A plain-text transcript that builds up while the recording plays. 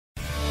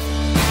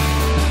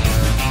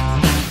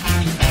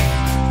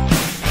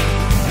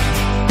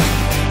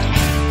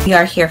We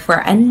are here for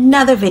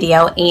another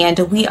video, and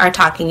we are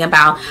talking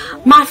about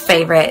my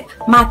favorite,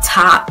 my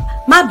top,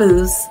 my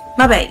boos,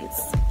 my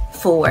baes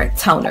for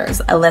toners.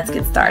 Let's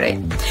get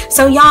started.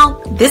 So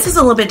y'all, this is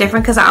a little bit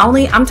different because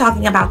I'm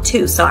talking about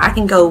two, so I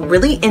can go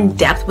really in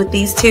depth with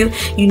these two.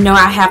 You know,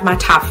 I have my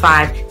top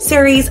 5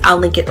 series. I'll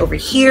link it over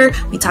here.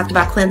 We talked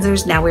about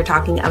cleansers. Now we're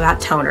talking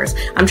about toners.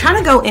 I'm trying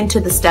to go into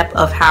the step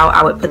of how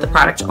I would put the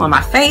product on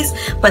my face,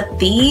 but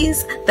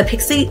these, the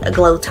Pixie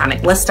Glow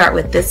Tonic. Let's start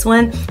with this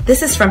one.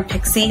 This is from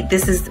Pixie.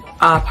 This is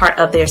part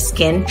of their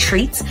skin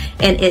treats,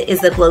 and it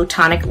is the Glow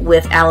Tonic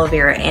with aloe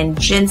vera and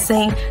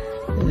ginseng.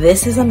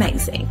 This is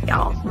amazing,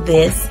 y'all.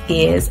 This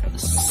is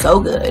so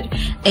good.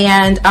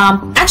 And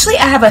actually,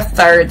 I have a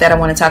third that I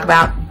want to talk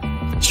about.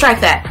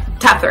 Strike that.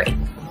 Top 3.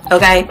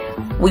 Okay?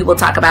 We will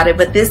talk about it.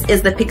 But this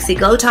is the Pixie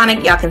Glow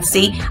Tonic. Y'all can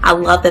see, I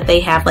love that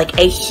they have like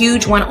a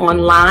huge one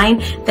online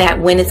that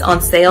when it's on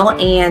sale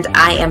and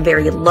I am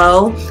very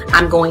low,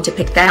 I'm going to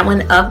pick that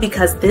one up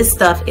because this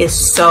stuff is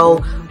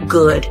so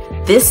good.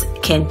 This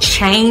can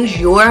change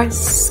your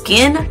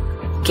skin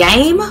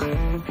game.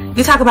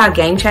 You talk about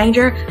game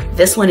changer,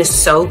 this one is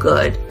so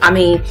good. I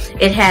mean,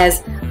 it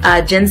has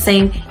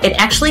ginseng. It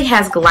actually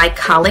has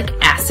glycolic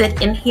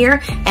acid in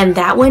here, and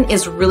that one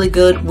is really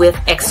good with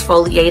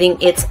exfoliating.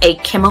 It's a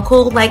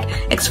chemical like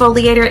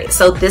exfoliator,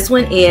 so this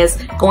one is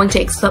going to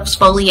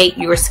exfoliate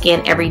your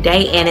skin every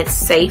day, and it's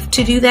safe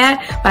to do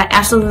that. But I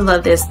absolutely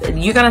love this.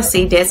 You're gonna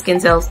see dead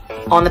skin cells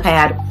on the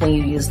pad when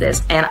you use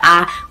this, and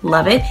I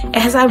love it.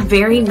 It has a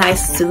very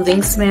nice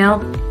soothing smell.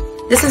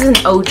 This is an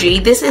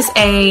OG. This is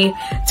a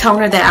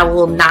toner that I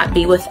will not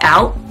be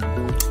without.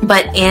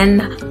 But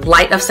in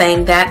light of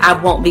saying that,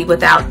 I won't be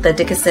without the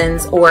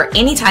Dickinson's or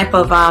any type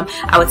of,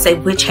 I would say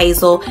witch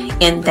hazel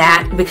in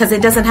that, because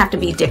it doesn't have to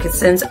be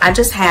Dickinson's. I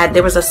just had,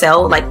 there was a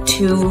sale, like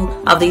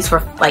 2 of these for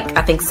like,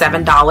 I think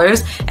 $7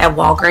 at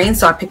Walgreens.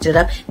 So I picked it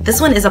up.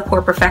 This one is a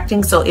pore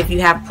perfecting. So if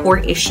you have pore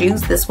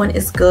issues, this one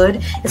is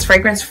good. It's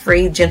fragrance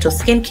free, gentle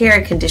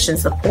skincare. It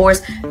conditions the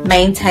pores,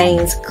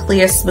 maintains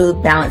clear,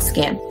 smooth, balanced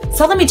skin.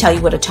 So let me tell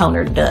you what a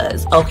toner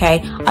does,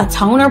 okay? A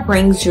toner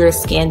brings your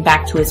skin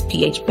back to its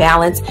pH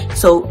balance,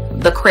 so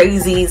the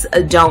crazies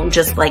don't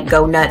just like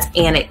go nuts,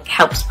 and it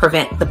helps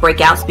prevent the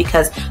breakouts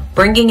because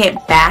bringing it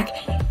back,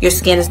 your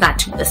skin is not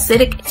too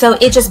acidic, so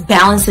it just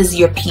balances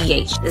your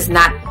pH. It's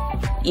not,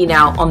 you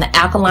know, on the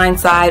alkaline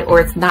side or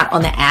it's not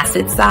on the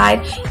acid side.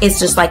 It's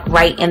just like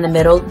right in the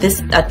middle.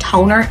 This a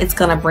toner, it's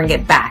gonna bring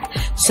it back,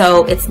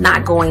 so it's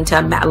not going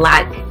to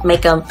like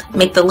make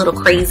the little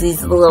crazies,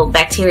 the little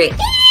bacteria.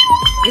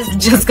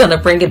 It's just gonna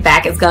bring it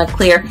back. It's gonna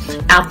clear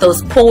out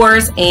those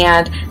pores,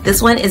 and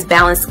this one is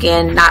balanced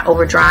skin, not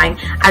over drying.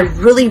 I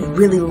really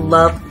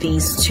love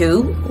these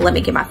two. Let me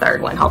get my third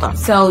one. Hold on.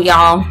 So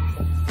y'all,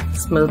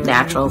 Smooth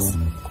Naturals,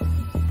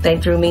 they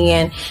drew me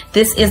in.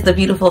 This is the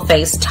Beautiful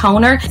Face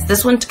Toner.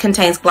 This one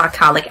contains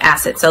glycolic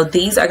acid, so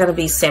these are gonna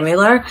be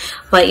similar,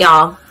 but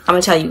y'all, I'm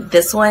gonna tell you,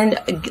 this one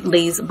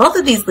leaves, both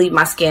of these leave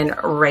my skin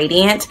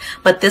radiant,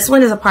 but this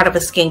one is a part of a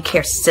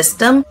skincare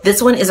system.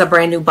 This one is a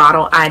brand new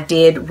bottle. I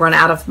did run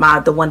out of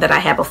the one that I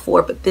had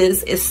before, but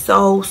this is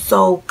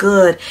so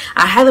good.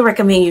 I highly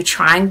recommend you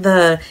trying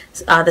the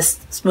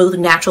Smooth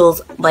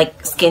Naturals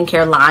like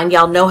skincare line.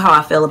 Y'all know how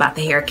I feel about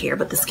the hair care,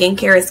 but the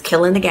skincare is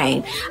killing the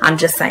game. I'm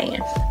just saying.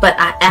 But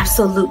I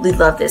absolutely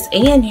love this,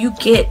 and you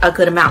get a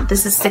good amount.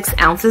 This is 6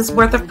 ounces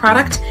worth of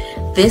product.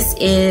 This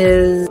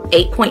is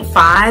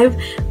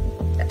 8.5.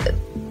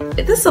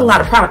 This is a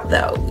lot of product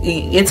though.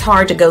 It's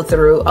hard to go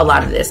through a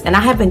lot of this, and I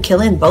have been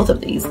killing both of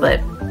these,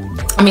 but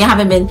I mean, I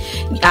haven't been,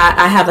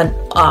 I have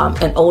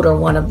an older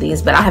one of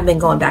these, but I have been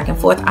going back and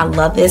forth. I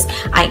love this.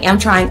 I am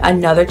trying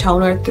another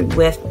toner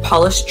with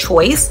Paula's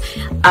Choice,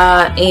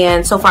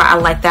 and so far I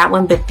like that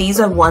one, but these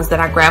are ones that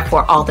I grab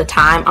for all the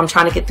time. I'm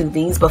trying to get through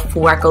these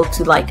before I go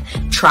to like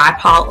try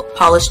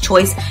Paula's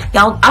Choice.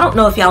 Y'all, I don't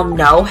know if y'all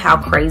know how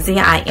crazy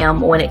I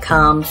am when it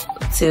comes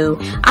to,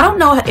 I don't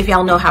know if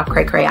y'all know how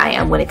cray I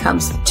am when it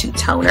comes to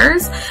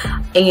toners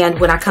and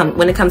when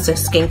it comes to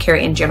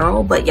skincare in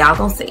general, but y'all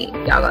gonna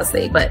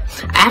see. But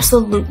I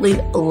absolutely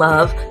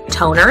love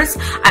toners.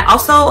 I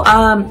also,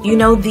 you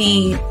know,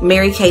 the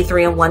Mary Kay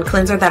 3-in-1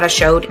 cleanser that I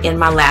showed in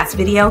my last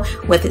video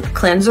with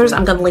cleansers,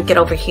 I'm gonna link it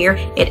over here.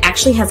 It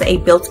actually has a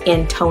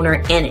built-in toner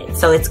in it,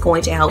 so it's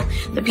going to help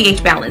the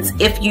pH balance.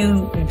 If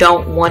you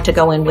don't want to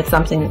go in with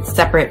something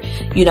separate,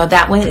 you know,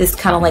 that one is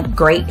kind of like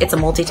great. It's a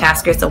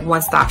multitasker. It's a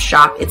one-stop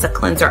shop. It's a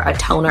cleanser, a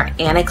toner,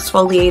 and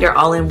exfoliator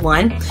all in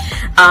one.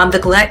 The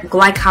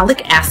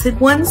glycolic acid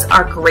ones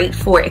are great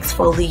for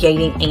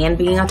exfoliating and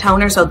being a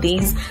toner, so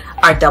these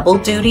are double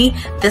duty.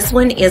 This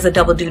one is a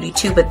double duty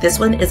too, but this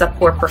one is a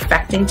pore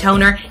perfecting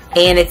toner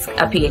and it's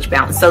a pH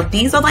balance. So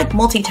these are like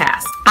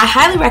multitask. I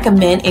highly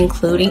recommend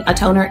including a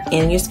toner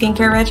in your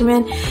skincare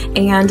regimen.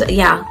 And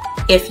yeah,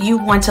 if you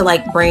want to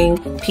like bring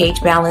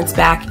pH balance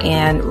back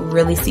and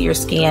really see your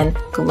skin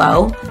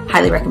glow,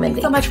 highly recommend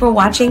it. Thank you so much for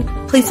watching.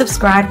 Please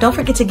subscribe. Don't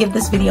forget to give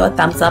this video a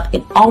thumbs up.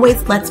 It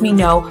always lets me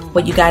know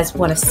what you guys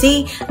want to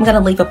see. I'm going to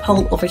leave a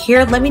poll over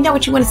here. Let me know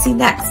what you want to see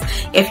next.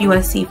 If you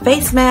want to see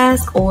face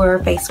mask or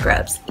face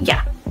scrubs.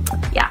 Yeah.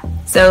 Yeah.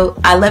 So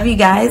I love you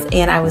guys,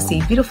 and I will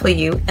see beautiful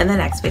you in the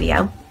next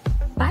video.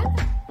 Bye.